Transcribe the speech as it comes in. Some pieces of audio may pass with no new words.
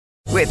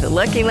With the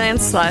Lucky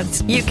Land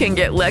Slots, you can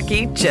get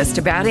lucky just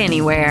about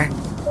anywhere.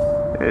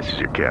 This is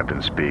your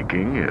captain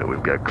speaking.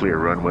 We've got clear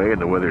runway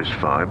and the weather's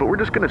fine, but we're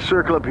just going to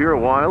circle up here a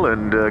while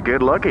and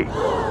get lucky.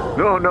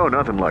 No,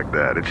 nothing like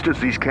that. It's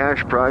just these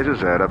cash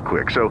prizes add up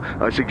quick. So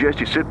I suggest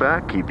you sit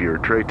back, keep your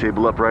tray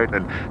table upright,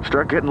 and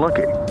start getting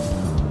lucky.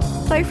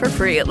 Play for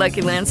free at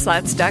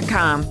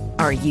LuckyLandSlots.com.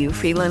 Are you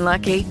feeling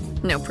lucky?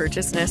 No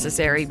purchase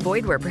necessary.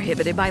 Void where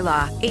prohibited by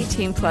law.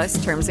 18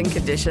 plus terms and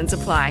conditions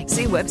apply.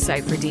 See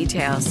website for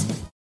details.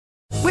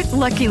 With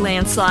Lucky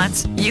Land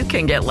Slots, you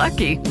can get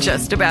lucky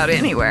just about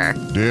anywhere.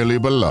 Dearly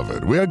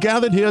beloved, we are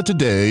gathered here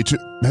today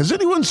to... Has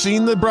anyone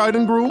seen the bride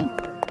and groom?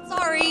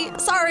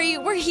 Sorry,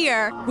 we're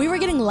here. We were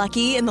getting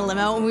lucky in the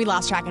limo and we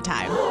lost track of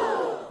time.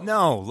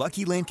 No,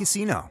 Lucky Land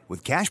Casino,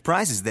 with cash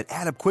prizes that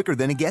add up quicker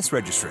than a guest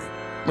registry.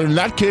 In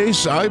that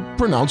case, I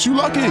pronounce you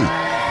lucky.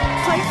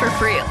 Play for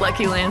free at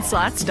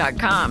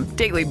LuckyLandSlots.com.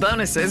 Daily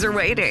bonuses are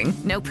waiting.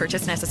 No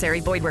purchase necessary.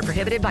 Void where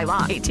prohibited by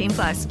law. 18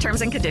 plus.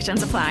 Terms and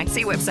conditions apply.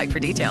 See website for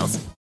details.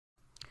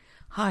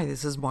 Hi,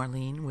 this is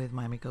Marlene with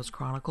Miami Ghost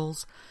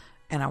Chronicles,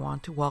 and I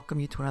want to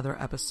welcome you to another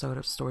episode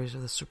of Stories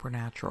of the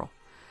Supernatural.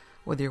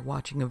 Whether you're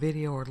watching a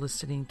video or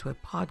listening to a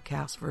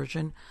podcast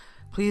version,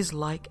 please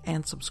like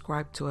and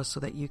subscribe to us so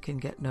that you can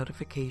get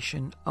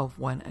notification of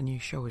when a new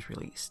show is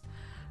released.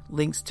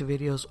 Links to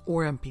videos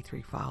or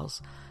MP3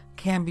 files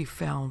can be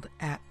found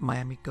at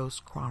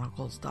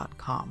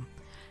MiamiGhostChronicles.com.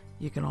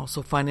 You can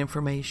also find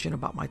information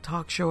about my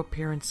talk show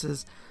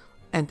appearances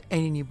and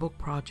any new book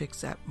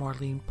projects at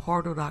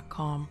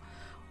MarlenePardo.com,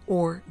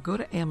 or go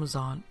to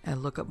Amazon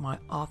and look up my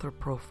author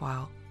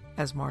profile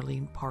as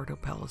Marlene Pardo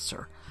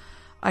Pellicer.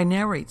 I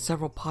narrate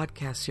several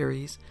podcast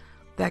series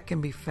that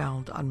can be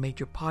found on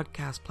major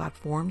podcast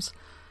platforms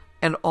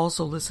and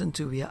also listened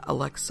to via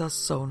Alexa,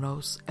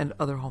 Sonos, and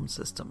other home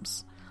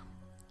systems.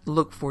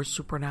 Look for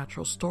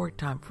Supernatural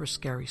Storytime for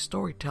scary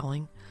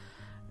storytelling,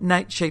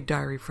 Nightshade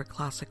Diary for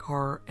classic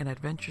horror and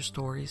adventure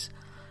stories,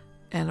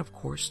 and of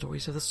course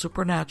Stories of the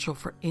Supernatural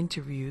for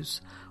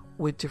interviews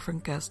with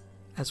different guests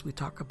as we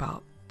talk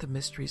about the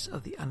mysteries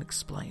of the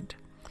unexplained.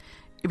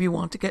 If you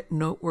want to get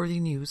noteworthy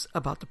news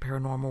about the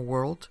paranormal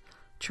world,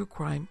 true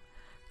crime,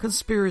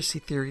 conspiracy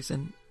theories,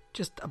 and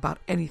just about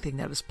anything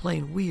that is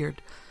plain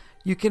weird,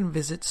 you can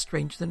visit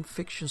Stranger Than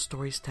Fiction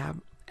Stories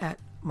tab at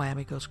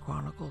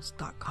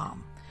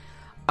MiamiGhostChronicles.com.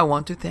 I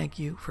want to thank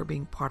you for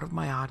being part of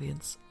my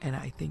audience, and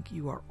I think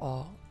you are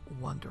all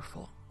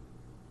wonderful.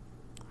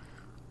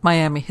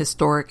 Miami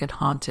Historic and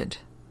Haunted.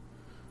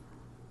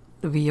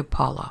 The Villa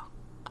Paula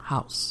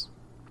House.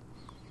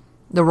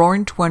 The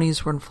Roaring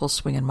Twenties were in full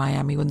swing in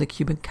Miami when the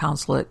Cuban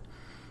consulate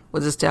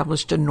was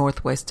established in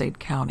Northwest Dade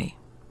County.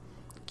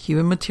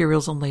 Cuban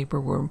materials and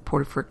labor were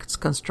imported for its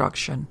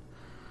construction.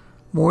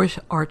 Moorish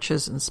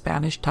arches and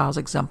Spanish tiles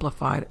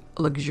exemplified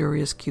a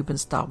luxurious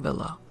Cuban-style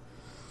villa.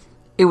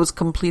 It was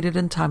completed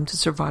in time to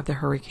survive the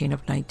hurricane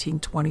of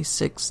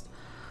 1926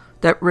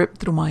 that ripped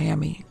through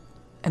Miami,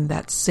 and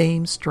that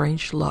same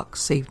strange luck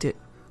saved it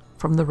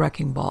from the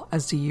wrecking ball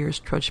as the years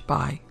trudged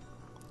by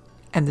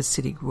and the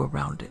city grew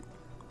around it.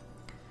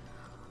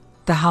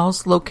 The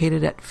house,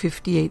 located at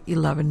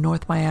 5811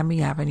 North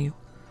Miami Avenue,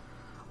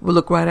 will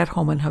look right at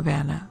home in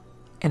Havana,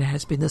 and it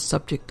has been the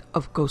subject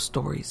of ghost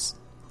stories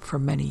for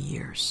many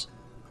years.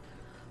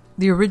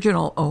 The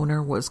original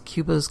owner was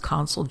Cuba's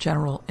Consul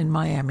General in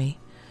Miami,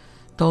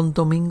 Don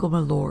Domingo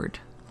Milord.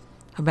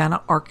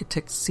 Havana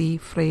architect C.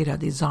 Freira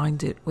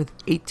designed it with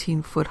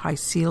 18-foot high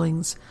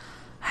ceilings,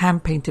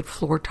 hand-painted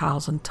floor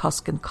tiles, and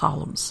Tuscan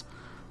columns.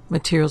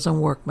 Materials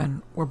and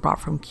workmen were brought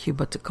from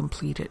Cuba to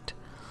complete it.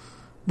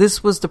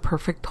 This was the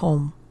perfect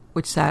home,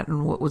 which sat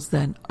in what was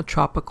then a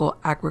tropical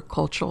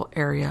agricultural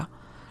area,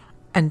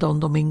 and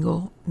Don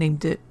Domingo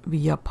named it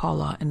Villa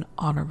Paula in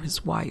honor of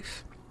his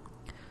wife.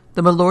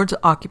 The Milord's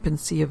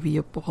occupancy of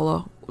Villa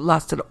Paula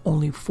lasted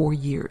only 4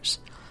 years.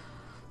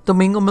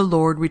 Domingo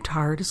Milord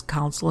retired as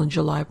consul in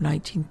July of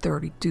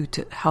 1930 due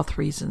to health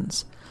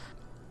reasons,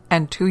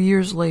 and 2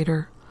 years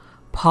later,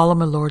 Paula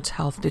Milord's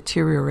health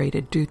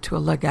deteriorated due to a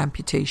leg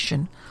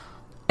amputation,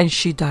 and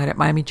she died at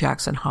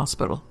Miami-Jackson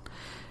Hospital.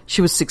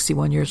 She was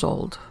 61 years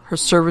old. Her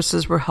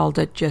services were held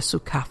at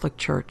Jesuit Catholic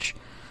Church,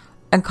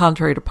 and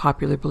contrary to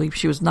popular belief,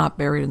 she was not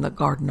buried in the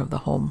garden of the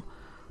home,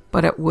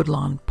 but at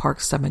Woodlawn Park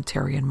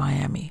Cemetery in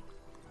Miami.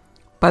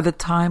 By the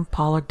time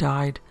Paula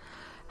died,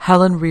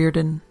 Helen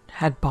Reardon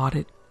had bought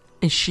it,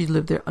 and she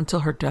lived there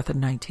until her death in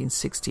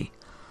 1960.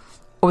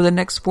 Over the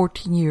next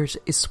 14 years,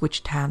 it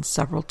switched hands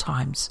several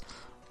times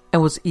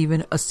and was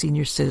even a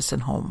senior citizen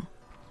home.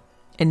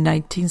 In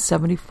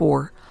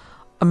 1974,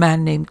 a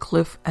man named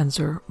Cliff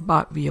Enzer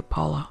bought Villa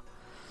Paula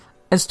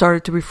and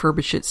started to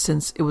refurbish it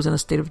since it was in a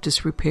state of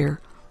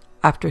disrepair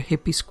after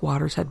hippie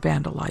squatters had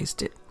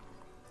vandalized it.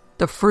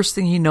 The first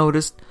thing he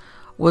noticed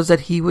was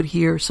that he would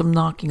hear some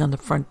knocking on the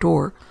front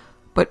door,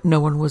 but no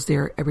one was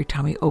there every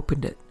time he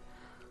opened it.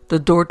 The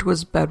door to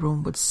his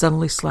bedroom would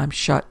suddenly slam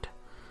shut.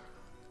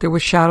 There were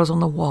shadows on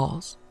the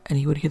walls, and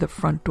he would hear the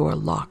front door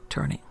lock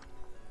turning.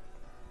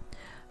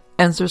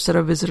 Enzer said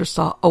a visitor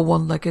saw a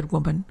one-legged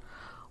woman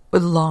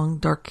with long,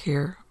 dark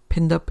hair,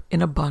 pinned up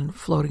in a bun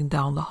floating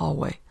down the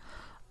hallway,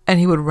 and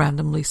he would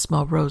randomly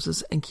smell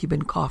roses and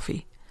Cuban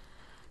coffee.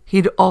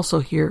 He'd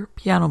also hear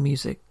piano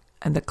music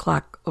and the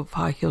clack of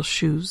high-heel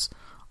shoes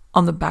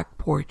on the back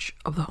porch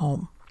of the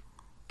home.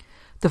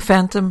 The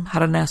Phantom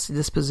had a nasty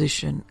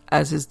disposition,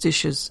 as his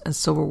dishes and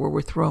silverware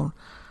were thrown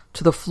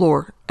to the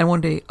floor, and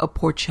one day a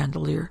porch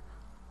chandelier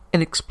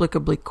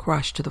inexplicably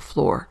crashed to the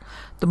floor.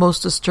 The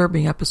most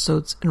disturbing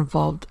episodes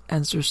involved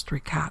Enzer's 3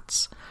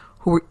 cats,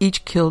 who were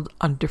each killed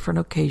on different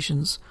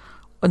occasions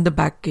when the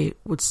back gate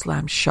would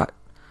slam shut,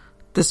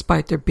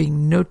 despite there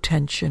being no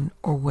tension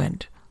or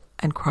wind,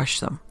 and crush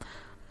them.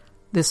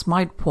 This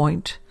might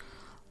point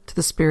to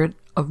the spirit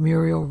of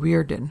Muriel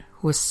Riordan,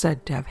 who is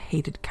said to have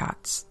hated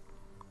cats.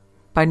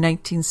 By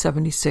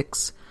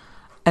 1976,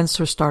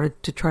 Enser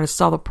started to try to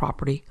sell the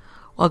property,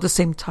 while at the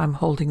same time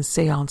holding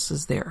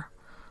seances there.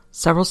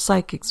 Several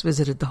psychics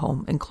visited the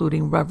home,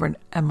 including Reverend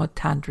Emma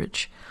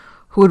Tandridge,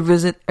 who would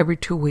visit every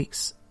 2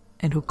 weeks,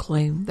 and who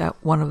claimed that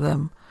one of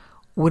them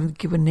wouldn't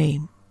give a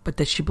name, but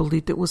that she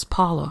believed it was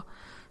Paula,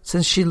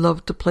 since she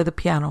loved to play the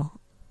piano,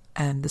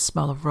 and the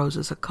smell of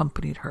roses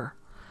accompanied her.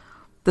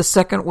 The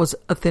second was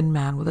a thin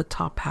man with a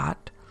top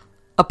hat,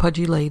 a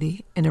pudgy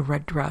lady in a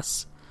red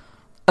dress,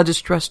 a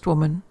distressed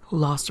woman who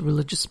lost a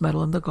religious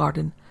medal in the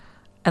garden,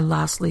 and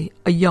lastly,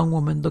 a young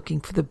woman looking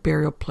for the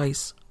burial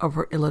place of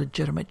her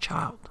illegitimate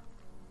child.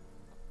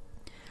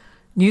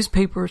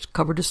 Newspapers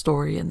covered the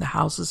story, and the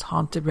house's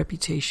haunted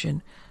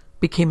reputation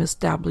became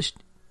established,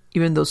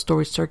 even though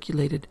stories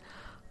circulated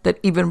that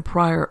even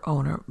prior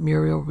owner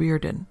Muriel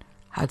Riordan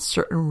had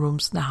certain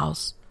rooms in the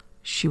house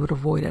she would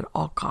avoid at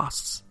all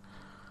costs.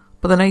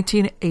 By the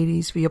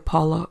 1980s, Villa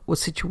Paula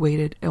was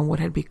situated in what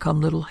had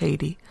become Little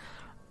Haiti,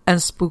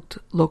 and spooked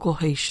local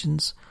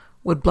Haitians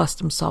would bless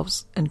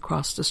themselves and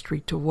cross the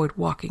street to avoid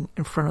walking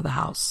in front of the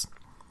house.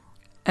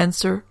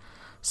 Enser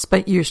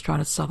spent years trying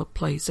to sell the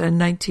place, and in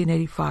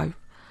 1985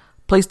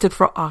 placed it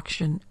for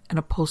auction, and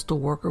a postal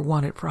worker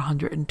won it for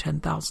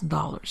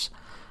 $110,000.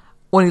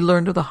 When he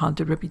learned of the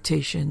haunted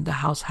reputation the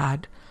house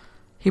had,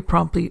 he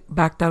promptly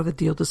backed out of the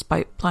deal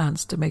despite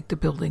plans to make the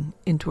building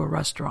into a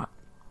restaurant.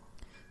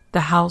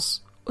 The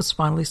house was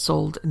finally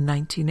sold in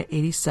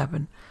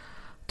 1987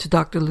 to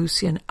Dr.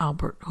 Lucien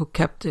Albert, who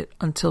kept it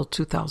until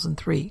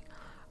 2003,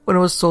 when it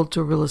was sold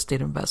to a real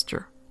estate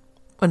investor.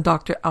 When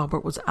Dr.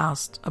 Albert was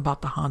asked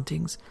about the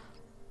hauntings,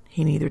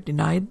 he neither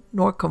denied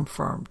nor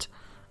confirmed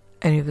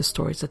any of the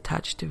stories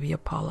attached to Villa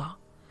Paula.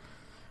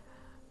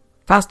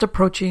 Fast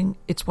approaching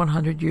its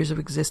 100 years of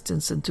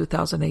existence in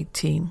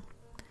 2018,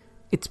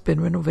 it's been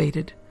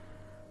renovated,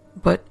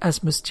 but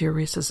as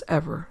mysterious as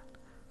ever,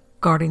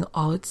 guarding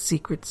all its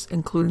secrets,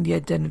 including the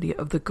identity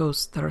of the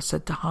ghosts that are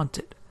said to haunt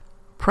it.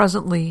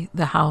 Presently,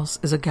 the house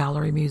is a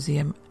gallery,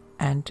 museum,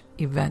 and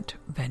event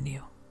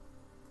venue.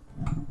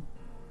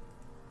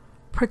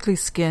 Prickly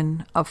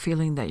skin of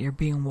feeling that you're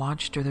being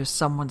watched or there's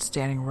someone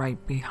standing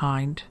right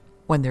behind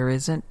when there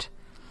isn't,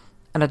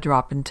 and a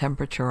drop in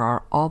temperature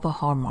are all the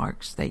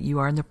hallmarks that you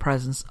are in the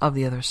presence of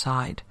the other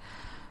side.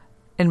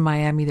 In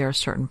Miami, there are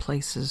certain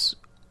places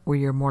where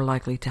you're more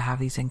likely to have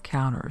these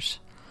encounters.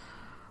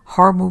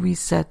 Horror movies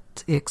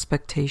set the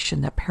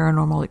expectation that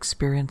paranormal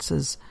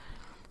experiences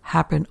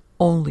happen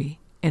only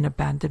in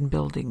abandoned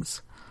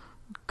buildings,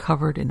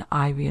 covered in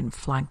ivy and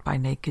flanked by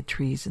naked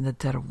trees in the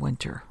dead of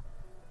winter.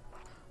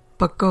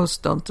 But ghosts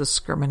don't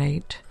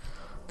discriminate.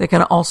 They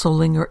can also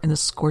linger in the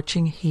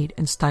scorching heat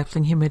and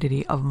stifling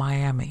humidity of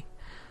Miami.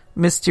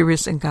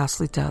 Mysterious and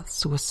ghastly deaths,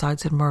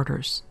 suicides, and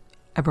murders,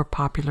 ever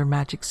popular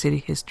Magic City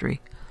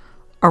history,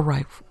 are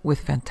rife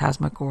with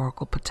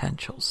phantasmagorical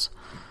potentials.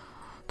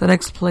 The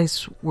next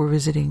place we're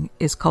visiting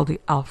is called the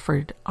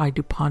Alfred I.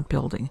 DuPont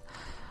Building,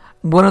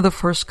 one of the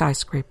first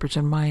skyscrapers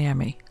in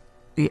Miami.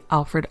 The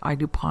Alfred I.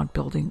 DuPont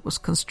Building was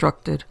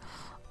constructed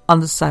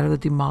on the site of the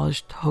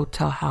demolished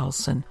Hotel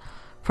Halcyon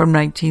from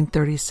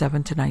 1937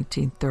 to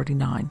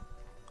 1939.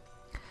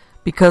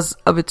 Because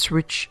of its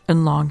rich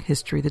and long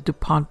history, the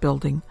DuPont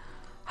Building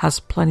has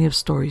plenty of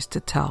stories to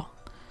tell.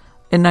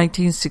 In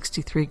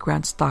 1963,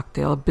 Grant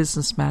Stockdale, a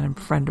businessman and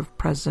friend of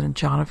President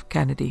John F.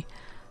 Kennedy,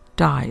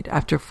 died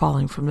after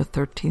falling from the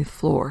 13th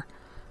floor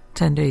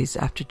 10 days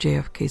after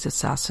JFK's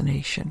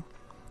assassination.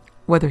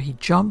 Whether he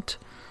jumped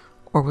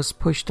or was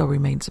pushed still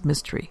remains a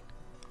mystery.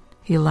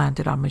 He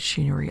landed on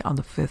machinery on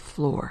the 5th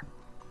floor.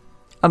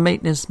 A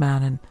maintenance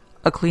man and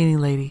a cleaning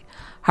lady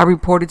have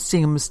reported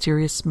seeing a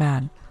mysterious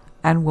man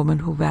and woman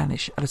who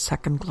vanish at a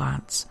second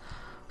glance.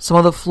 Some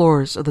of the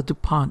floors of the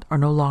DuPont are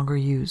no longer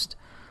used,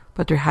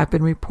 but there have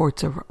been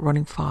reports of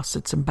running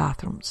faucets in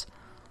bathrooms.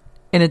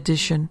 In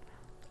addition,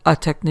 a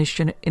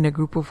technician in a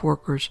group of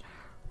workers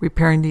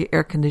repairing the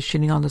air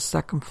conditioning on the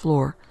 2nd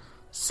floor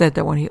said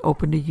that when he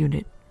opened a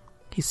unit,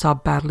 he saw a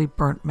badly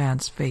burnt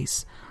man's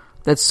face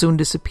that soon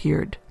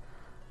disappeared.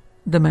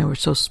 The men were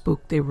so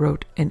spooked they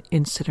wrote an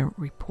incident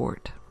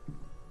report.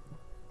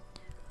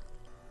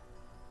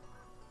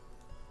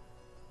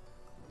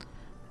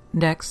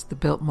 Next, the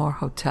Biltmore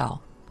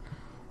Hotel.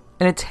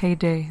 In its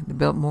heyday, the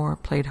Biltmore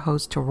played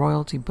host to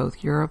royalty,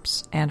 both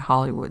Europe's and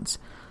Hollywood's,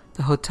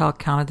 The hotel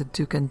counted the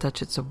Duke and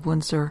Duchess of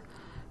Windsor,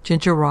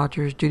 Ginger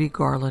Rogers, Judy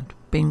Garland,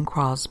 Bing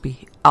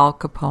Crosby, Al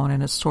Capone,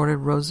 and assorted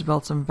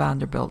Roosevelts and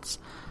Vanderbilts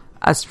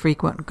as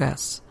frequent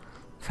guests.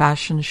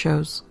 Fashion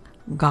shows,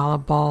 gala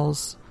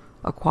balls,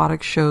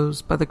 aquatic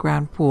shows by the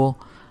Grand Pool,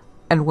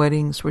 and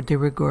weddings were de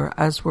rigueur,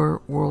 as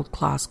were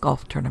world-class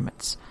golf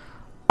tournaments.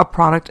 A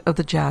product of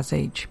the Jazz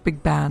Age,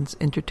 big bands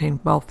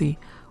entertained wealthy,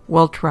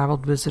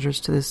 well-traveled visitors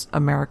to this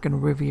American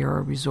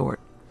Riviera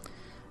resort.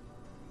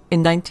 In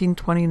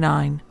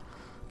 1929,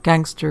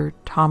 gangster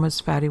Thomas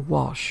Fatty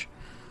Walsh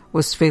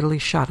was fatally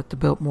shot at the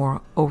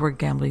Biltmore over a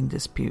gambling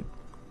dispute.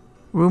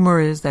 Rumor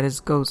is that his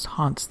ghost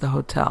haunts the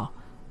hotel,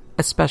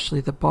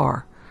 especially the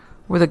bar,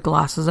 where the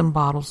glasses and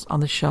bottles on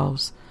the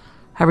shelves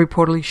have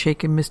reportedly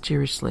shaken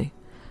mysteriously.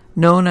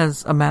 Known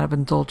as a man of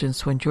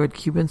indulgence who enjoyed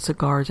Cuban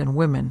cigars and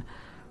women,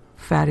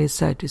 Fatty is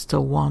said to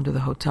still wander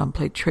the hotel and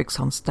play tricks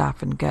on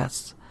staff and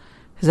guests.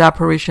 His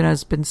apparition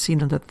has been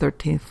seen on the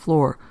 13th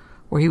floor,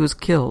 where he was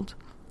killed,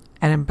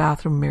 and in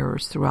bathroom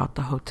mirrors throughout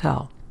the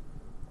hotel.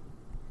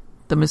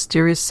 The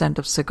mysterious scent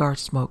of cigar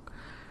smoke,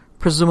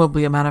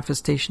 presumably a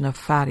manifestation of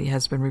Fatty,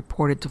 has been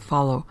reported to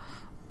follow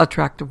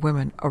attractive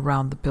women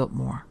around the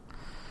Biltmore.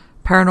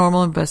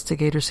 Paranormal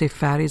investigators say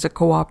Fatty is a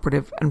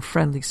cooperative and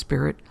friendly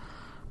spirit,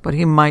 but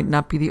he might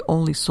not be the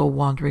only soul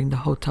wandering the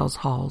hotel's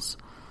halls.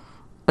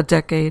 A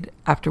decade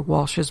after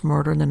Walsh's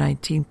murder in the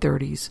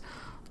 1930s,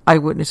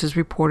 eyewitnesses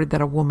reported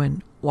that a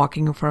woman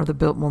walking in front of the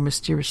Biltmore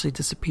mysteriously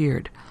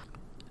disappeared.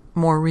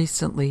 More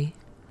recently,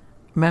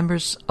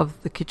 members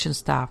of the kitchen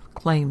staff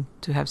claimed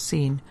to have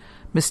seen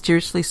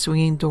mysteriously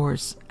swinging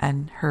doors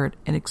and heard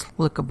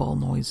inexplicable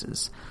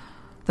noises.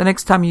 The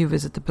next time you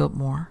visit the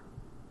Biltmore,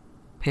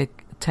 pay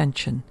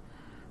attention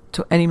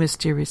to any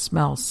mysterious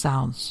smells,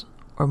 sounds,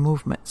 or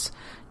movements.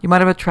 You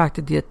might have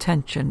attracted the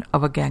attention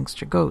of a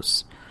gangster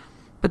ghost.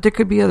 But there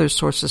could be other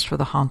sources for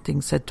the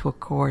haunting, said to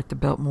occur at the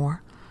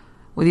Biltmore.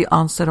 With the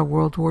onset of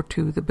World War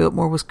II, the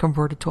Biltmore was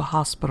converted to a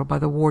hospital by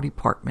the War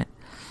Department.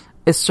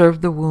 It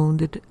served the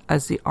wounded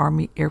as the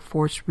Army Air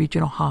Force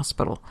Regional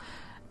Hospital.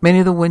 Many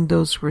of the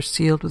windows were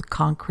sealed with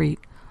concrete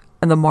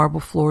and the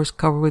marble floors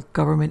covered with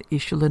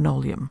government-issued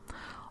linoleum.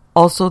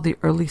 Also the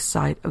early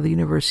site of the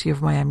University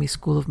of Miami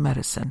School of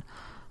Medicine.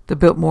 The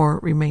Biltmore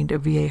remained a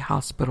VA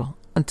hospital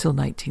until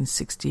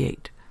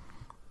 1968.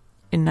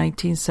 In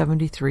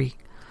 1973,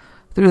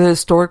 through the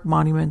Historic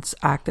Monuments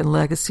Act and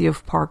Legacy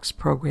of Parks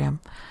program,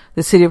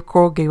 the city of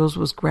Coral Gables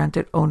was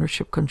granted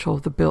ownership control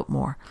of the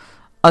Biltmore.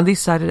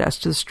 Undecided as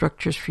to the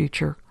structure's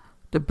future,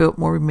 the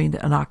Biltmore remained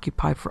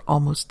unoccupied for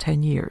almost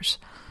 10 years.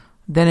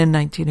 Then in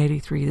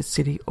 1983, the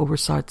city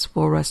oversaw its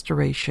full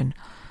restoration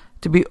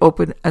to be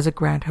opened as a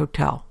grand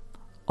hotel.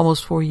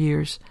 Almost 4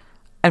 years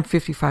and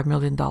 $55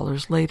 million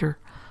later,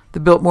 the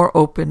Biltmore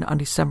opened on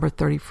December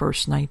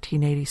 31st,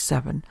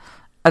 1987,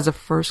 as a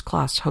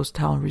first-class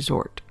hotel and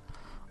resort.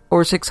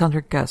 Over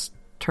 600 guests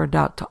turned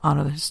out to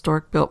honor the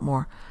historic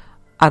Biltmore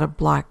at a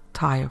black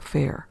tie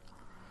affair.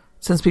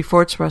 Since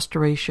before its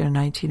restoration in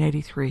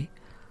 1983,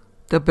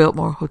 the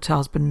Biltmore Hotel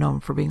has been known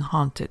for being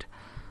haunted.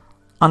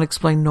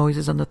 Unexplained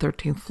noises on the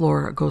 13th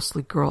floor, a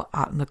ghostly girl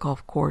out in the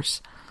golf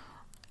course,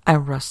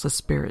 and restless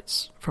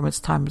spirits from its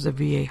time as a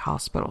VA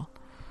hospital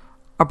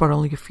are but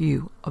only a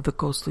few of the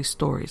ghostly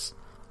stories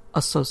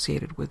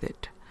associated with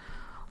it.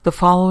 The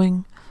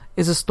following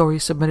is a story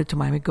submitted to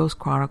Miami Ghost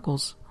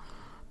Chronicles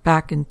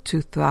back in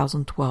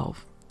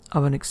 2012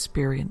 of an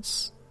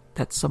experience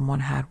that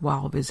someone had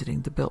while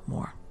visiting the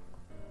Biltmore.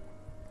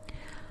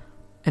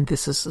 And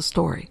this is the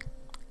story.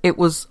 It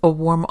was a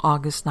warm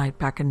August night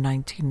back in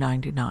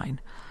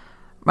 1999.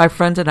 My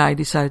friend and I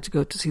decided to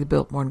go to see the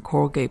Biltmore in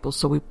Coral Gables,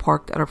 so we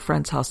parked at a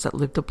friend's house that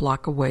lived a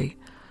block away.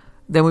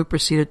 Then we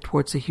proceeded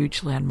towards the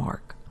huge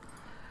landmark.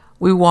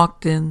 We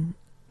walked in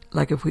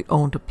like if we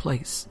owned a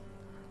place,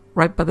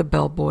 right by the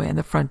bellboy and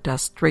the front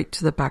desk, straight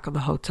to the back of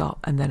the hotel,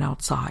 and then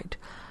outside.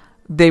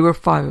 There were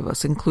 5 of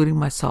us, including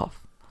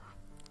myself.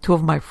 2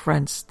 of my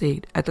friends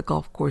stayed at the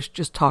golf course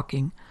just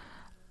talking,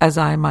 as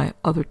I and my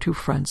other 2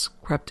 friends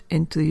crept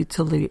into the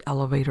utility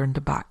elevator in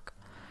the back.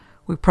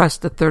 We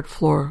pressed the 3rd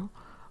floor,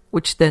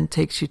 which then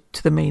takes you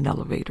to the main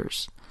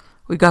elevators.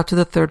 We got to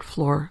the 3rd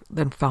floor,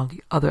 then found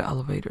the other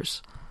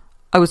elevators.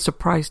 I was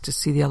surprised to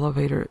see the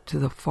elevator to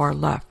the far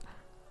left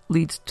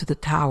leads to the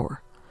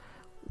tower.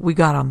 We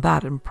got on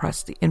that and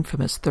pressed the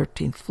infamous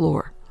 13th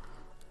floor.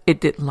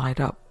 It didn't light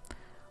up.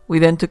 We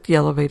then took the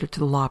elevator to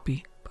the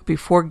lobby, but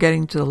before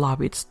getting to the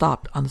lobby it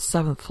stopped on the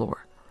 7th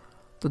floor.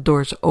 The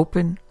doors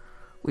opened.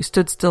 We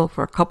stood still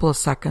for a couple of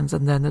seconds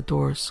and then the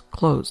doors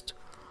closed.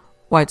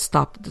 Why it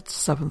stopped at the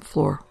 7th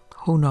floor,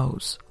 who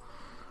knows?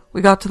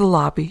 We got to the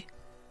lobby,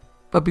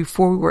 but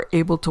before we were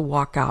able to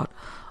walk out,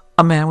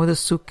 a man with a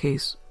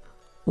suitcase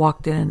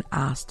walked in and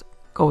asked,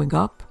 "Going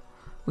up?"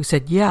 We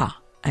said, "Yeah,"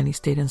 and he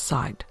stayed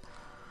inside.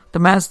 The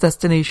man's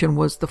destination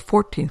was the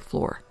 14th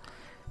floor.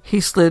 He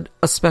slid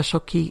a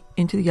special key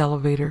into the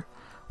elevator,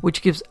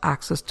 which gives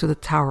access to the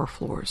tower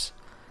floors.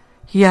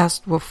 He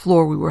asked what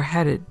floor we were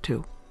headed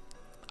to.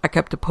 I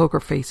kept a poker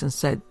face and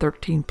said,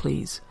 13,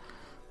 please.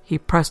 He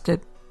pressed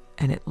it,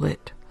 and it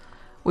lit.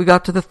 We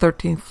got to the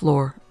 13th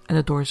floor and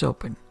the doors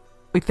opened.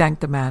 We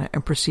thanked the man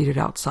and proceeded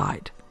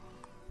outside.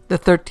 The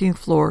 13th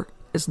floor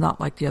is not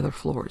like the other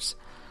floors.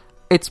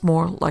 It's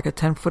more like a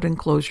 10-foot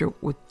enclosure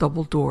with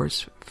double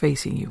doors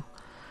facing you.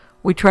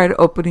 We tried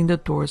opening the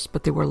doors,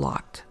 but they were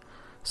locked.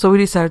 So we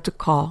decided to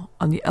call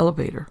on the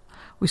elevator.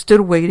 We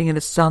stood waiting and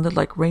it sounded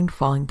like rain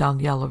falling down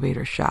the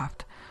elevator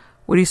shaft.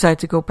 We decided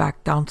to go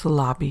back down to the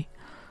lobby,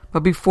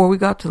 but before we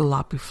got to the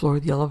lobby floor,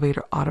 the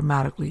elevator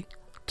automatically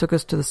took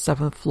us to the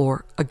 7th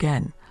floor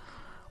again.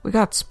 We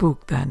got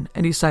spooked then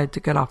and decided to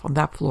get off on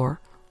that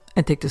floor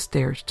and take the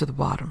stairs to the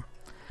bottom.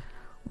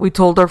 We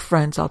told our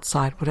friends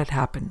outside what had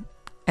happened,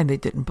 and they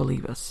didn't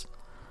believe us.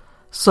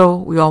 So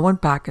we all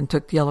went back and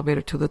took the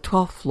elevator to the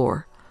 12th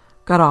floor,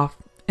 got off,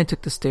 and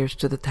took the stairs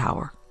to the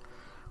tower.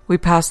 We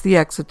passed the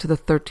exit to the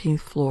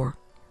 13th floor.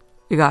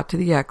 We got to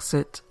the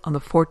exit on the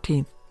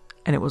 14th,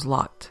 and it was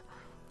locked.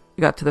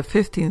 We got to the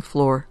 15th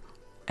floor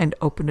and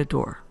opened a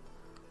door.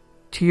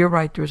 To your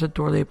right, there was a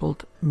door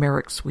labeled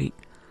Merrick Suite.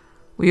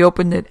 We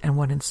opened it and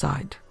went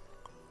inside.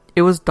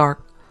 It was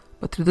dark,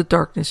 but through the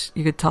darkness,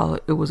 you could tell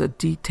it was a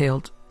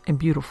detailed and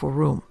beautiful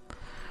room.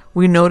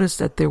 We noticed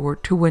that there were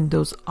 2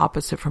 windows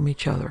opposite from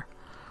each other.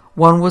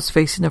 One was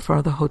facing the front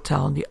of the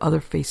hotel and the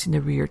other facing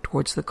the rear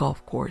towards the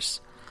golf course.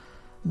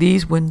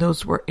 These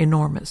windows were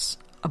enormous,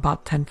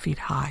 about 10 feet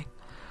high.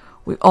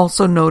 We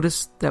also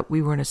noticed that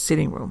we were in a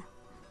sitting room.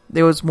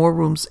 There was more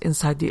rooms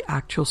inside the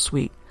actual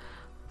suite,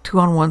 2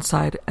 on one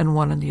side and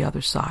 1 on the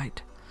other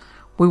side.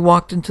 We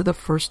walked into the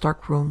first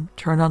dark room,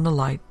 turned on the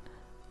light,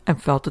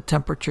 and felt the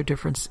temperature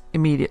difference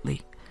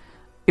immediately.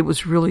 It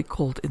was really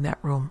cold in that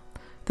room,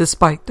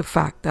 despite the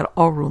fact that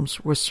all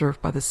rooms were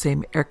served by the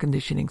same air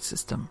conditioning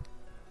system.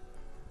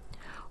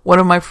 One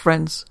of my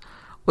friends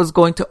was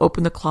going to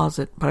open the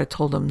closet, but I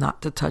told him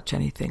not to touch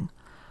anything.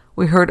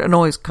 We heard a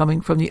noise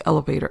coming from the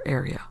elevator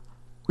area.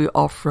 We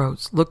all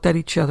froze, looked at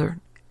each other,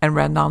 and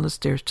ran down the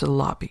stairs to the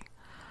lobby.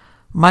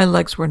 My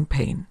legs were in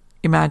pain.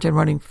 Imagine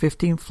running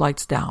 15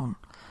 flights down.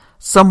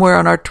 Somewhere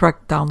on our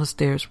trek down the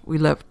stairs, we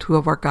left 2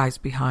 of our guys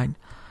behind,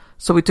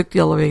 so we took the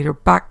elevator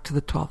back to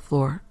the 12th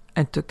floor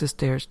and took the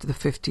stairs to the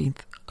 15th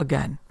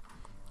again.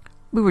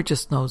 We were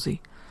just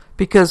nosy,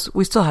 because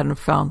we still hadn't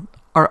found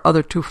our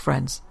other 2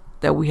 friends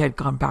that we had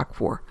gone back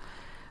for.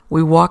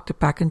 We walked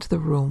back into the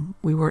room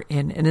we were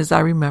in, and as I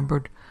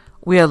remembered,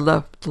 we had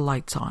left the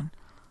lights on.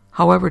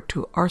 However,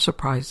 to our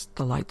surprise,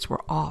 the lights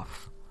were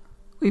off.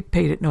 We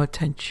paid it no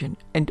attention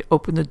and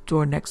opened the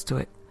door next to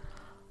it.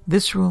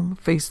 This room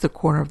faced the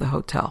corner of the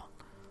hotel.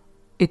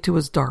 It too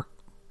was dark,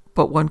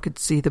 but one could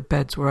see the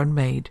beds were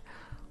unmade,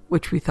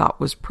 which we thought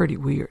was pretty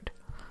weird.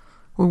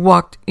 We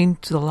walked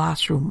into the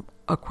last room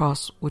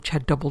across, which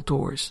had double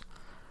doors.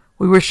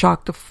 We were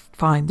shocked to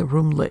find the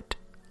room lit.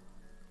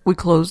 We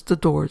closed the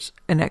doors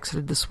and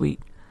exited the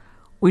suite.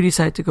 We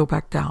decided to go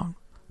back down,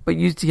 but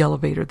used the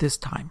elevator this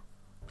time.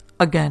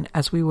 Again,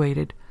 as we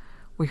waited,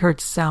 we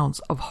heard sounds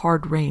of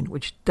hard rain,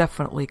 which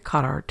definitely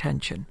caught our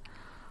attention.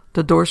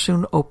 The door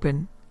soon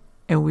opened,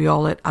 and we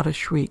all let out a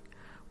shriek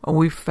when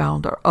we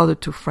found our other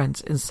 2 friends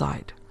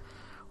inside.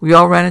 We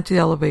all ran into the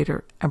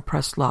elevator and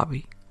pressed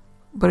lobby,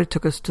 but it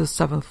took us to the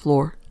 7th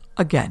floor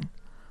again.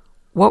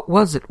 What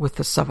was it with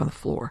the 7th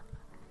floor?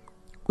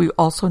 We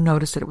also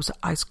noticed that it was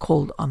ice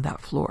cold on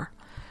that floor.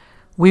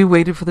 We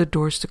waited for the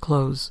doors to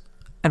close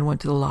and went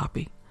to the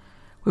lobby.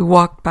 We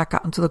walked back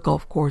out into the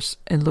golf course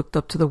and looked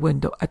up to the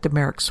window at the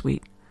Merrick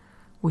Suite.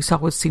 We saw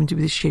what seemed to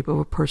be the shape of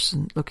a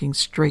person looking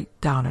straight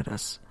down at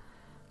us.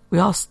 We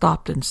all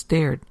stopped and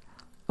stared.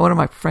 One of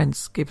my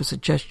friends gave a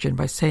suggestion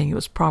by saying it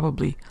was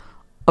probably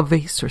a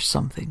vase or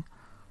something,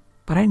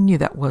 but I knew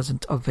that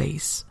wasn't a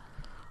vase.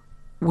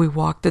 We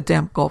walked the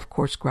damp golf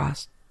course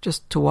grass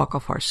just to walk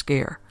off our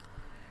scare.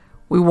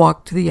 We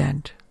walked to the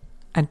end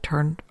and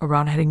turned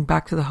around heading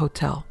back to the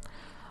hotel.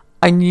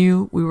 I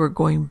knew we were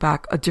going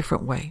back a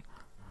different way.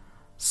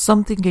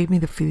 Something gave me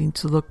the feeling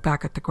to look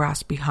back at the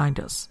grass behind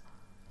us.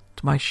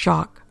 To my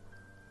shock,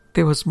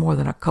 there was more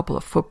than a couple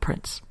of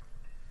footprints.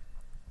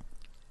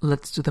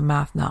 Let's do the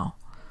math now.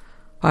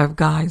 5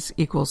 guys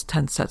equals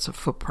 10 sets of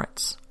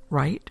footprints,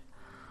 right?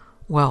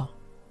 Well,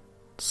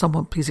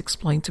 someone please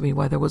explain to me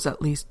why there was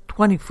at least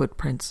 20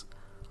 footprints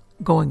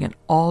going in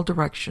all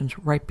directions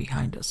right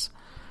behind us.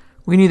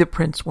 We knew the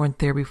prints weren't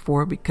there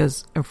before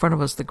because in front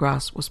of us the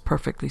grass was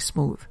perfectly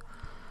smooth.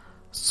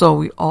 So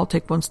we all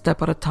take 1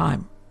 step at a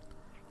time.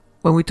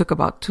 When we took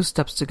about 2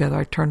 steps together,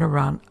 I turned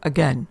around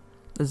again,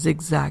 the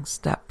zigzag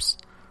steps,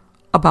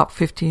 about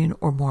 15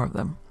 or more of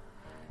them.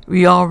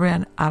 We all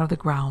ran out of the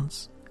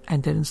grounds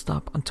and didn't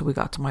stop until we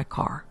got to my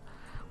car,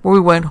 where we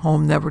went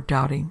home never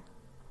doubting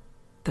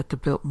that the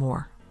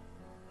Biltmore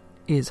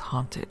is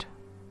haunted.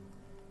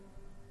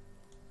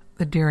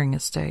 The Deering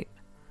Estate.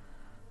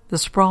 The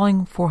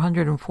sprawling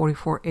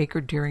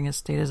 444-acre Deering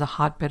Estate is a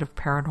hotbed of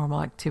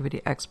paranormal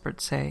activity,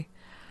 experts say.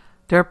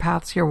 There are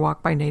paths here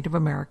walked by Native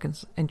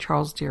Americans and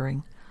Charles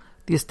Deering,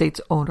 the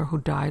estate's owner who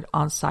died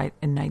on site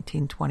in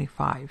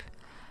 1925.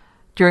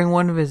 During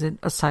one visit,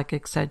 a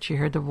psychic said she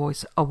heard the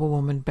voice of a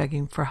woman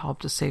begging for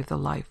help to save the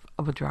life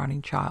of a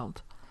drowning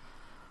child.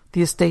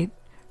 The estate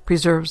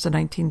preserves the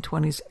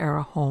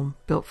 1920s-era home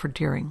built for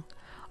Deering,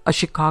 a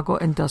Chicago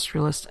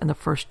industrialist and the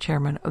first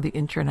chairman of the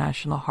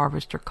International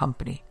Harvester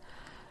Company.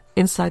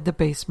 Inside the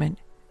basement,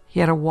 he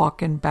had a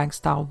walk-in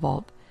bank-style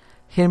vault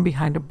hidden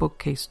behind a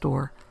bookcase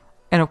door,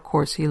 and of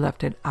course he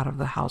left it out of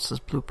the house's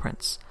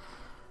blueprints.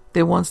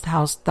 They once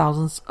housed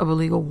thousands of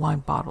illegal wine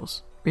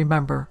bottles.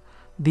 Remember,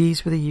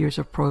 these were the years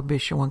of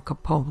Prohibition when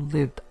Capone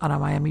lived on a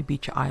Miami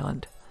Beach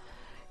island.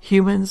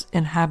 Humans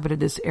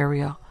inhabited this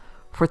area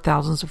for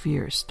thousands of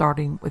years,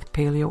 starting with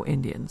Paleo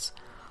Indians.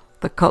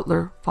 The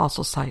Cutler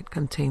fossil site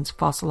contains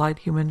fossilized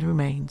human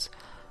remains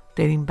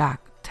dating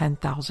back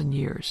 10,000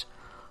 years,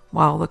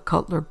 while the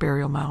Cutler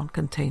burial mound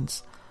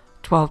contains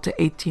 12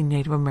 to 18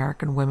 Native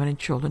American women and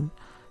children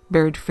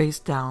buried face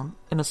down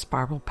in a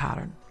spiral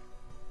pattern.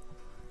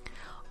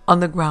 On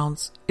the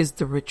grounds is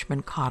the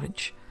Richmond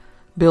Cottage,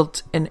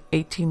 built in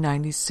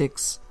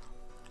 1896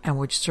 and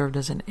which served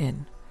as an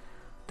inn.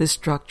 This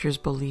structure is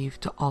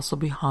believed to also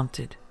be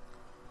haunted.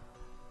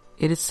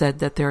 It is said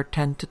that there are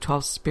 10 to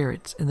 12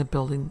 spirits in the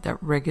building that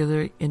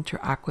regularly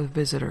interact with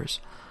visitors,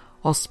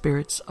 while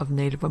spirits of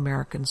Native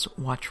Americans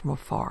watch from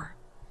afar.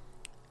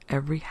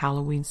 Every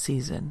Halloween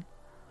season,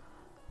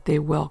 they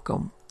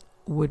welcome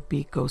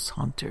would-be ghost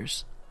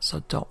hunters,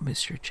 so don't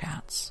miss your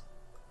chance.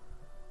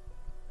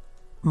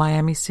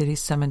 Miami City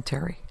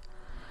Cemetery.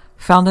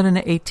 Founded in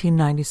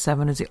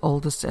 1897 as the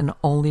oldest and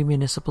only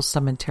municipal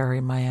cemetery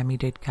in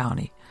Miami-Dade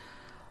County,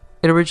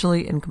 it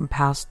originally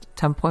encompassed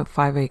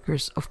 10.5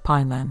 acres of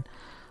pine land,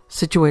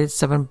 situated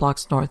 7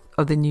 blocks north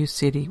of the new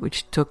city,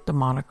 which took the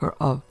moniker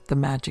of the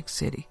Magic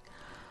City.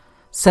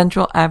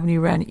 Central Avenue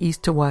ran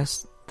east to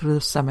west through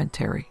the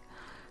cemetery.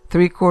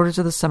 3/4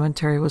 of the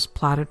cemetery was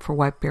platted for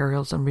white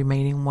burials, and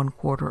remaining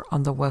 1/4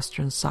 on the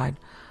western side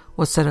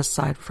was set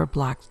aside for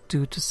blacks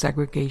due to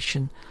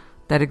segregation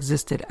that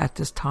existed at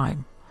this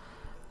time.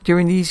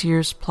 During these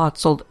years,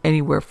 plots sold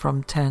anywhere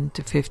from $10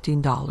 to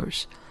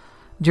 $15.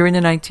 During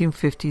the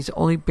 1950s,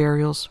 only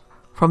burials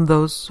from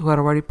those who had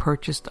already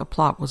purchased a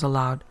plot was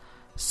allowed,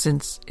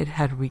 since it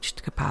had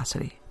reached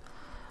capacity.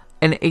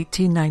 In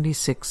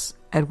 1896,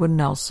 Edwin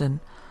Nelson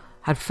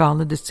had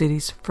founded the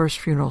city's first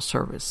funeral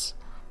service.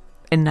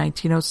 In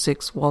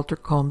 1906, Walter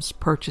Combs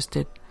purchased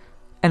it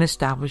and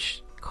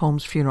established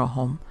Combs Funeral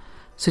Home,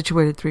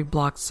 situated 3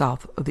 blocks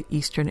south of the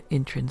eastern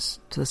entrance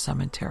to the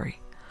cemetery.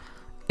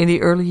 In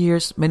the early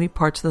years, many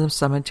parts of the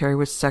cemetery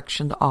were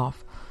sectioned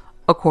off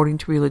according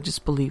to religious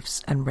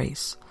beliefs and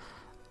race.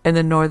 In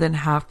the northern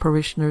half,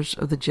 parishioners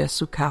of the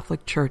Jesuit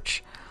Catholic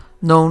Church,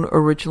 known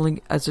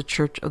originally as the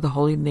Church of the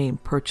Holy Name,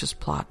 purchased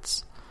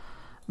plots.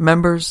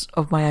 Members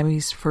of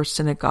Miami's first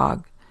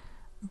synagogue,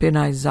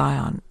 B'nai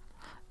Zion,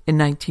 in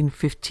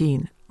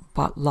 1915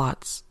 bought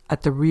lots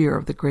at the rear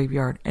of the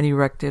graveyard and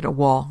erected a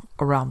wall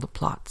around the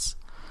plots.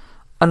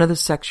 Another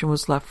section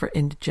was left for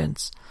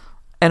indigents,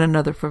 and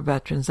another for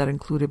veterans that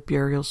included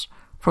burials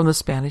from the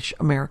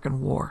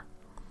Spanish-American War.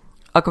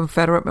 A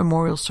Confederate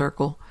memorial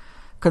circle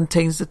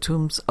contains the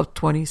tombs of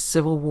 20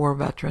 Civil War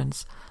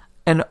veterans,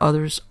 and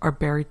others are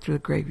buried through the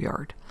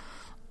graveyard.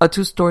 A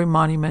 2-story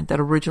monument that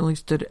originally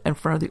stood in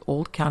front of the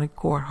old county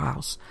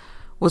courthouse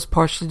was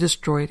partially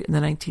destroyed in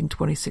the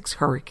 1926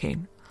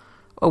 hurricane.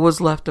 What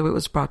was left of it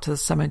was brought to the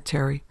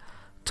cemetery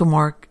to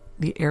mark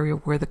the area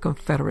where the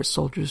Confederate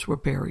soldiers were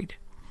buried.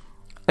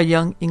 A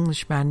young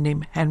Englishman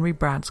named Henry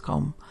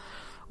Branscombe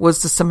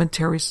was the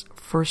cemetery's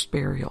first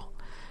burial.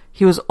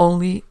 He was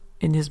only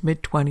in his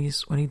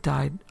mid-20s when he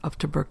died of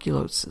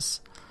tuberculosis.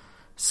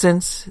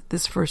 Since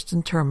this first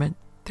interment,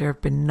 there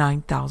have been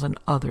 9,000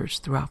 others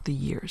throughout the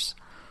years.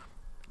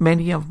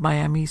 Many of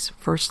Miami's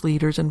first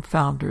leaders and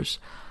founders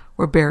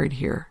were buried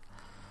here.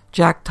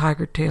 Jack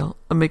Tigertail,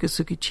 a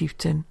Miccosukee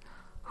chieftain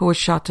who was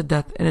shot to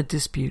death in a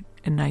dispute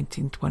in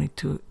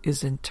 1922,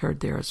 is interred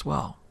there as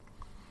well.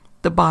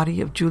 The body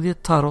of Julia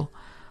Tuttle,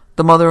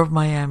 the mother of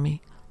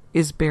Miami,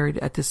 is buried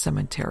at this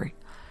cemetery.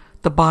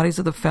 The bodies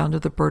of the founder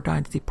of the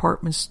Burdines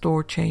department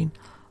store chain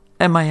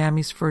and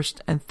Miami's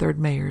first and third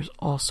mayors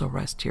also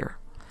rest here.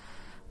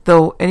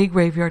 Though any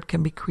graveyard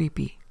can be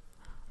creepy,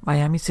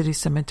 Miami City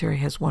Cemetery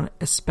has one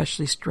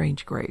especially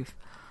strange grave,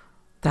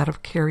 that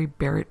of Carrie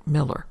Barrett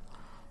Miller.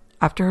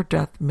 After her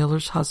death,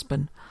 Miller's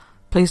husband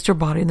placed her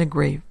body in the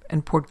grave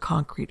and poured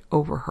concrete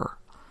over her.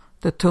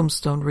 The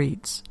tombstone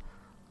reads,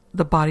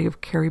 "The body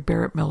of Carrie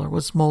Barrett Miller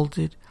was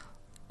molded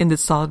in the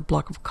solid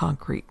block of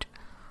concrete,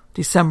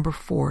 December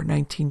 4,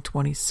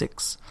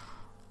 1926.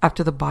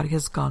 After the body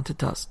has gone to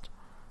dust,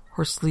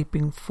 her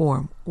sleeping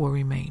form will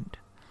remain."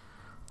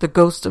 The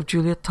ghosts of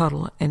Julia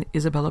Tuttle and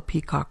Isabella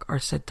Peacock are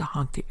said to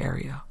haunt the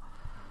area.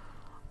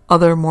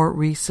 Other more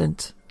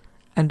recent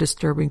and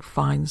disturbing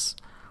finds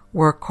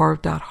were a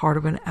carved-out heart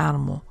of an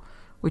animal,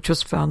 which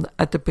was found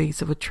at the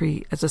base of a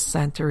tree as a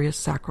Santeria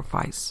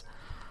sacrifice.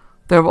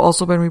 There have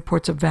also been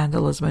reports of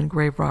vandalism and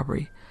grave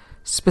robbery,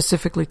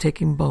 specifically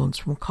taking bones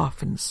from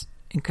coffins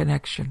in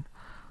connection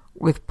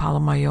with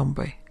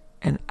Palomayombe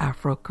and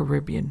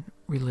Afro-Caribbean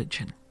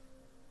religion.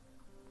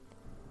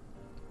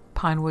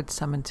 Pinewood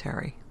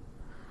Cemetery.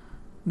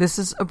 This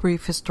is a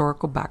brief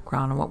historical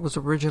background on what was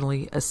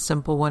originally a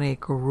simple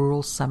 1-acre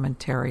rural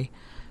cemetery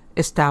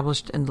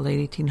established in the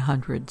late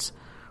 1800s,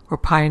 where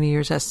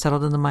pioneers that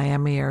settled in the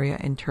Miami area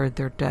interred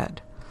their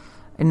dead.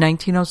 In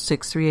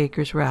 1906, 3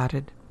 acres were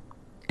added,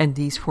 and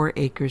these 4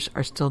 acres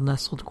are still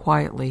nestled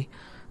quietly,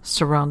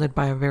 surrounded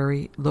by a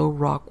very low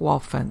rock wall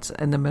fence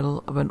in the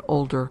middle of an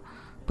older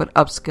but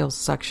upscale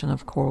section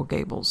of Coral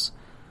Gables.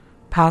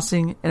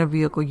 Passing in a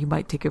vehicle, you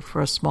might take it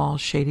for a small,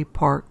 shady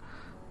park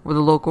where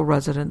the local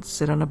residents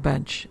sit on a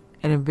bench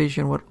and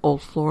envision what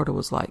old Florida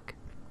was like.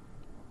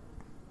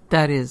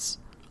 That is,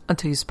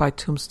 until you spy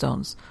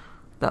tombstones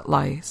that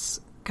lie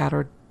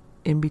scattered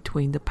in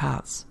between the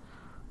paths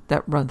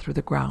that run through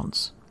the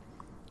grounds.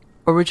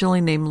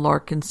 Originally named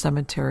Larkin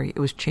Cemetery, it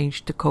was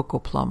changed to Cocoa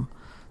Plum,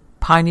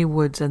 Piney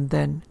Woods, and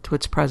then to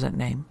its present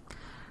name.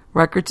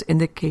 Records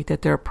indicate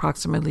that there are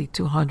approximately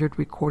 200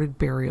 recorded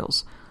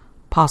burials,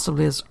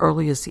 possibly as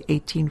early as the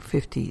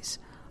 1850s,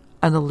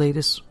 and the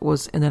latest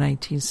was in the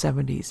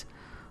 1970s,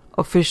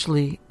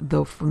 officially,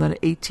 though, from the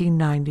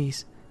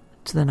 1890s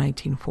to the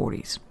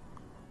 1940s.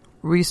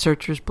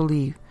 Researchers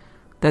believe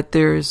that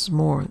there is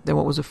more than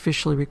what was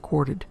officially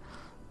recorded,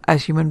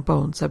 as human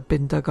bones have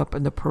been dug up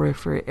in the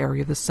periphery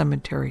area of the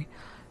cemetery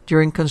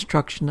during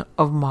construction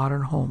of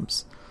modern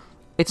homes.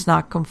 It's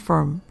not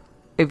confirmed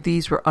if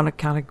these were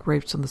unaccounted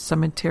graves from the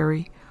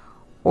cemetery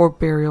or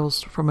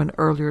burials from an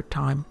earlier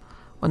time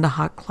when the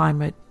hot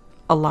climate,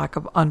 a lack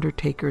of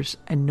undertakers,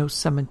 and no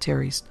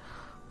cemeteries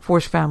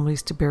forced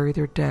families to bury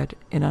their dead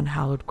in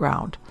unhallowed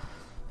ground.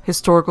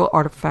 Historical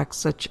artifacts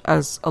such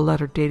as a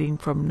letter dating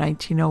from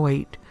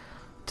 1908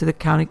 to the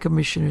county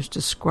commissioners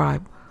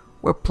describe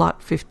where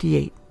Plot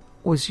 58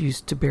 was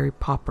used to bury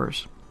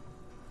paupers.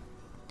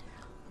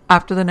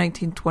 After the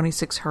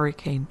 1926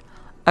 hurricane,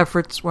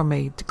 efforts were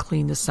made to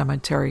clean the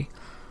cemetery,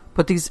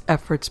 but these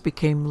efforts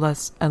became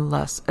less and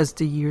less as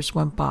the years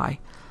went by,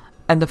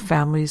 and the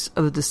families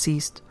of the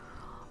deceased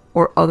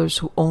or others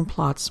who owned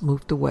plots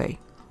moved away.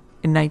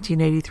 In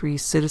 1983,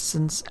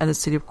 citizens and the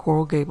city of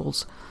Coral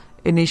Gables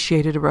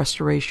initiated a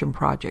restoration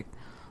project,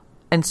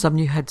 and some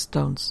new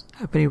headstones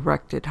have been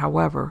erected.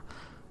 However,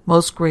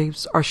 most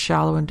graves are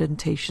shallow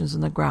indentations in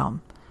the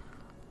ground.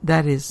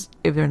 That is,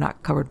 if they're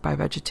not covered by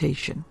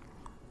vegetation.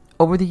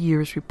 Over the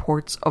years,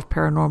 reports of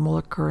paranormal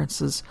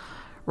occurrences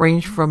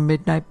range from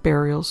midnight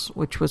burials,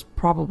 which was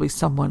probably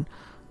someone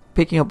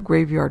picking up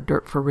graveyard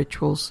dirt for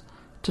rituals,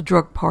 to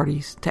drug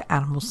parties, to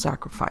animal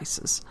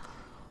sacrifices.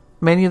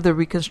 Many of the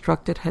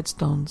reconstructed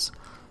headstones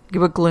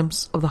give a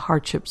glimpse of the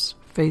hardships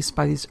faced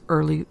by these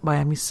early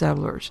Miami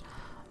settlers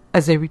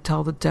as they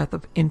retell the death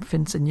of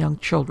infants and young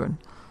children.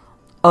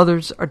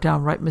 Others are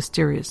downright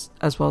mysterious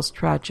as well as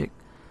tragic,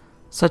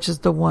 such as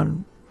the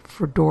one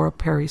for Dora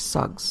Perry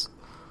Suggs.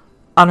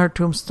 On her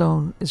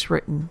tombstone is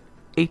written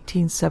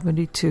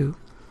 1872,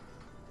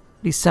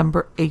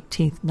 December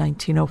 18,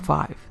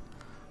 1905.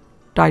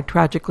 Died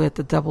tragically at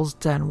the Devil's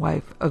Den,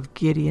 wife of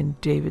Gideon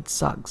David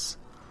Suggs.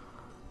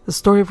 The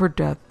story of her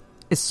death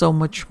is so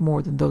much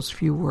more than those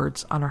few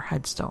words on her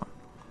headstone.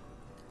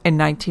 In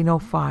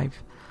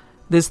 1905,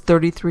 this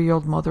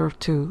 33-year-old mother of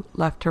 2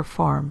 left her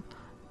farm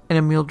in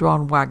a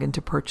mule-drawn wagon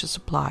to purchase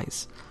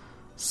supplies.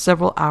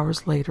 Several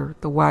hours later,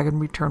 the wagon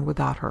returned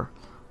without her,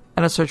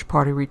 and a search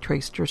party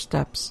retraced her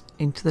steps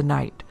into the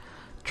night,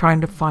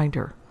 trying to find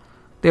her.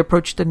 They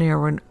approached the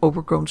narrow and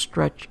overgrown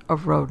stretch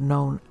of road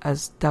known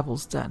as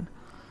Devil's Den,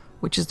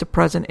 which is the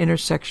present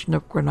intersection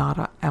of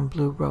Granada and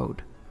Blue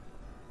Road.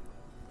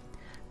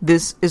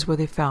 This is where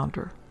they found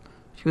her.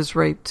 She was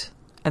raped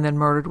and then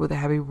murdered with a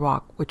heavy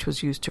rock which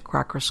was used to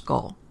crack her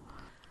skull.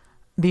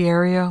 The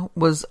area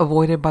was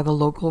avoided by the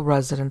local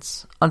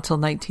residents until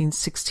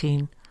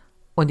 1916,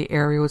 when the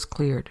area was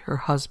cleared. Her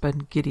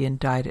husband, Gideon,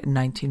 died in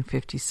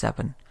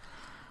 1957.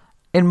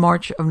 In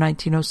March of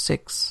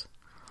 1906,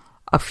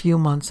 a few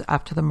months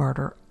after the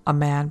murder, a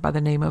man by the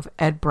name of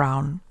Ed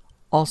Brown,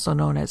 also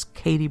known as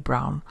Katie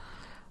Brown,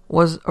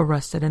 was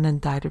arrested and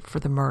indicted for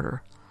the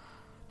murder.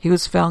 He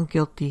was found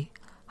guilty.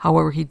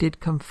 However, he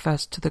did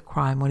confess to the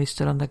crime when he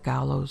stood on the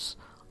gallows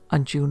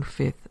on June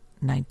 5,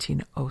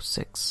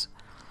 1906.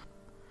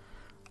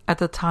 At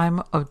the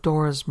time of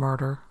Dora's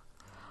murder,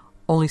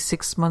 only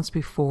 6 months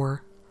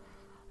before,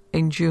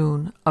 in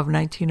June of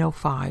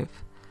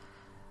 1905,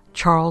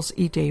 Charles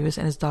E. Davis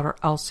and his daughter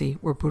Elsie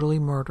were brutally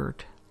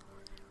murdered.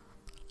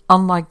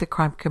 Unlike the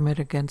crime committed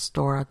against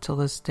Dora till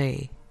this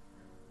day,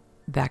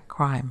 that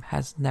crime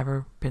has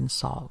never been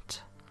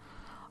solved.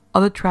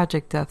 Other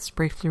tragic deaths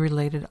briefly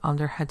related on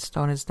their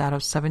headstone is that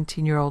of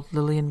 17-year-old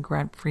Lillian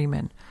Grant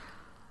Freeman,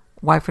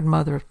 wife and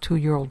mother of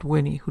 2-year-old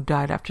Winnie, who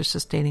died after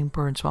sustaining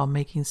burns while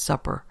making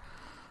supper,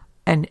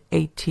 and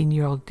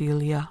 18-year-old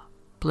Delia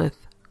Blythe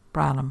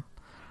Branham,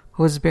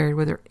 who was buried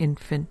with her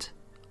infant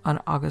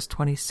on August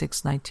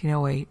 26,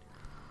 1908,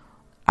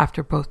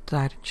 after both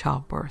died in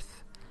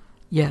childbirth.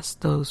 Yes,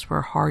 those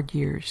were hard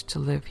years to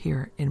live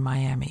here in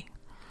Miami.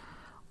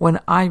 When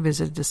I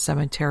visited the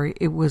cemetery,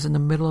 it was in the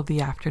middle of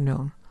the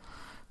afternoon,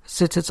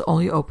 since it's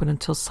only open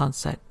until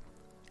sunset,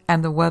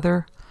 and the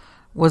weather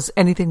was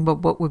anything but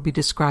what would be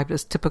described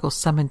as typical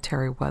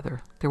cemetery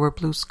weather. There were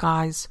blue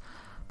skies,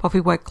 puffy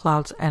white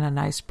clouds, and a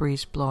nice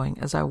breeze blowing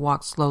as I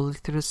walked slowly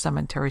through the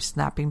cemetery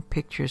snapping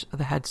pictures of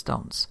the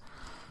headstones.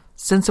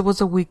 Since it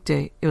was a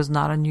weekday, it was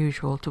not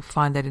unusual to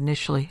find that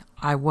initially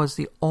I was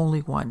the only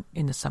one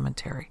in the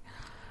cemetery.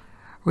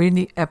 Reading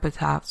the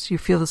epitaphs, you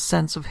feel the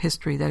sense of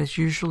history that is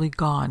usually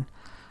gone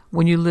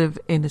when you live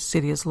in a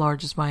city as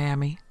large as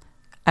Miami,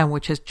 and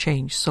which has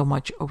changed so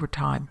much over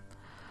time.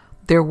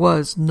 There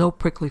was no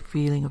prickly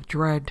feeling of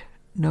dread,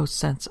 no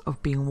sense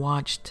of being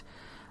watched,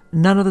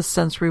 none of the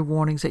sensory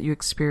warnings that you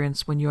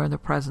experience when you are in the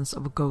presence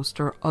of a ghost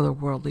or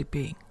otherworldly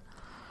being.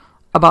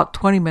 About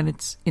 20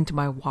 minutes into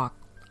my walk,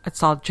 I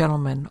saw a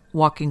gentleman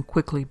walking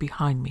quickly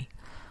behind me.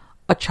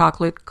 A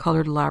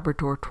chocolate-colored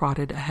Labrador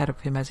trotted ahead of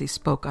him as he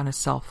spoke on his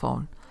cell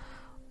phone.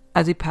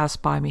 As he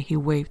passed by me, he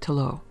waved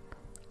hello.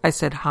 I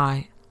said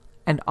hi,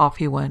 and off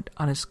he went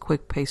on his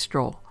quick-paced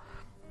stroll.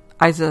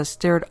 As I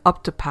stared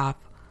up the path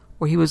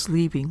where he was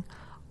leaving,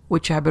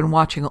 which I had been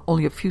watching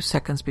only a few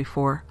seconds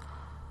before,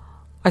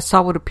 I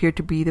saw what appeared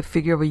to be the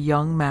figure of a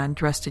young man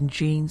dressed in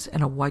jeans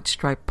and a white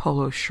striped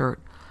polo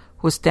shirt,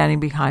 who was standing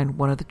behind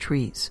one of the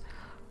trees.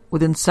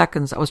 Within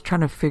seconds, I was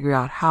trying to figure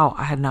out how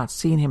I had not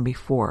seen him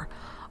before,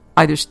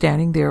 either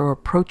standing there or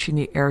approaching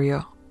the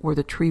area where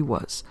the tree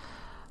was.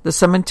 The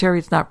cemetery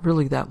is not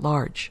really that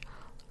large.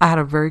 I had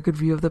a very good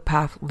view of the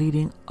path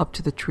leading up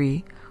to the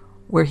tree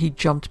where he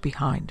jumped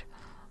behind.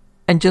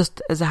 And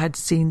just as I had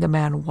seen the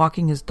man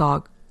walking his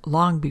dog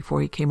long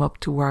before he came up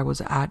to where I was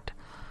at,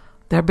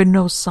 there had been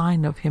no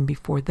sign of him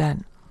before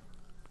then.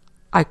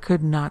 I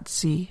could not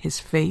see his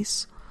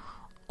face,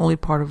 only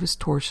part of his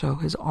torso,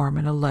 his arm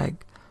and a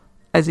leg,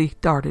 as he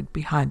darted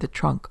behind the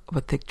trunk of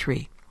a thick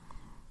tree.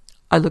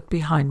 I looked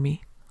behind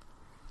me.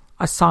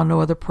 I saw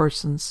no other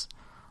persons,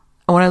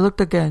 and when I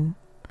looked again,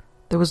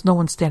 there was no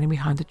one standing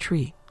behind the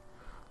tree.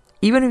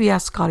 Even if he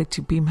asked Scotty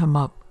to beam him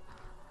up,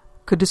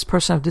 could this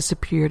person have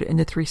disappeared in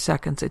the 3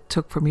 seconds it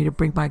took for me to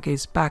bring my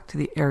gaze back to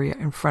the area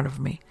in front of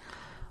me?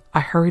 I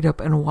hurried up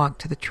and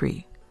walked to the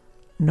tree.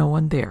 No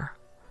one there.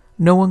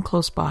 No one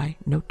close by,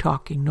 no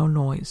talking, no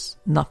noise,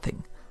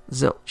 nothing.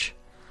 Zilch.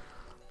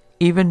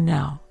 Even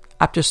now,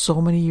 after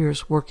so many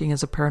years working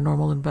as a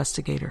paranormal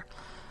investigator,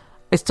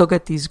 I still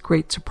get these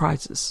great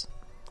surprises.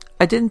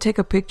 I didn't take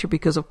a picture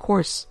because, of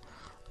course,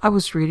 I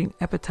was reading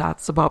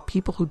epitaphs about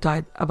people who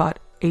died about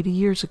 80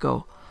 years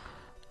ago,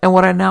 and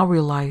what I now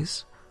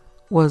realize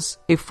was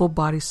a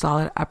full-body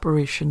solid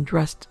apparition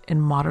dressed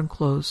in modern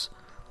clothes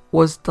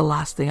was the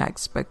last thing I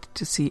expected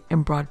to see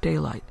in broad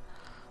daylight.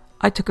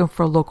 I took him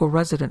for a local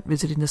resident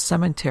visiting the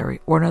cemetery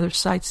or another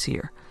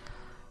sightseer.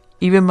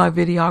 Even my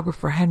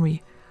videographer,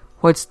 Henry,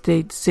 who had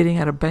stayed sitting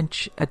at a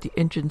bench at the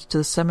entrance to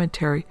the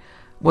cemetery,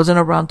 wasn't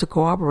around to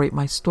corroborate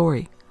my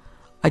story.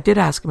 I did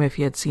ask him if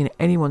he had seen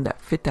anyone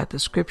that fit that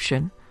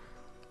description,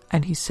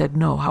 and he said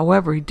no.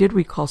 However, he did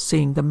recall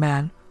seeing the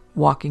man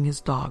walking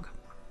his dog.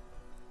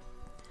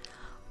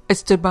 I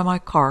stood by my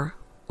car,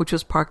 which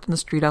was parked in the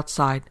street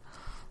outside,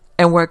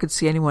 and where I could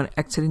see anyone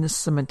exiting the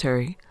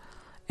cemetery,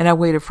 and I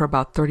waited for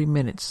about 30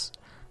 minutes,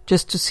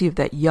 just to see if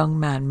that young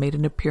man made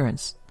an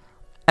appearance,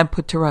 and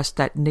put to rest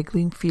that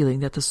niggling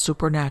feeling that the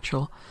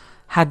supernatural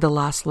had the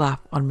last laugh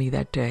on me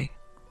that day.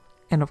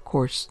 And of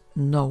course,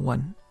 no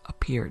one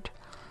appeared.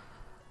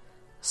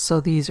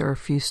 So these are a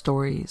few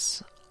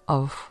stories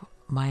of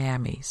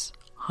Miami's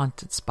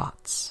haunted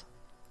spots.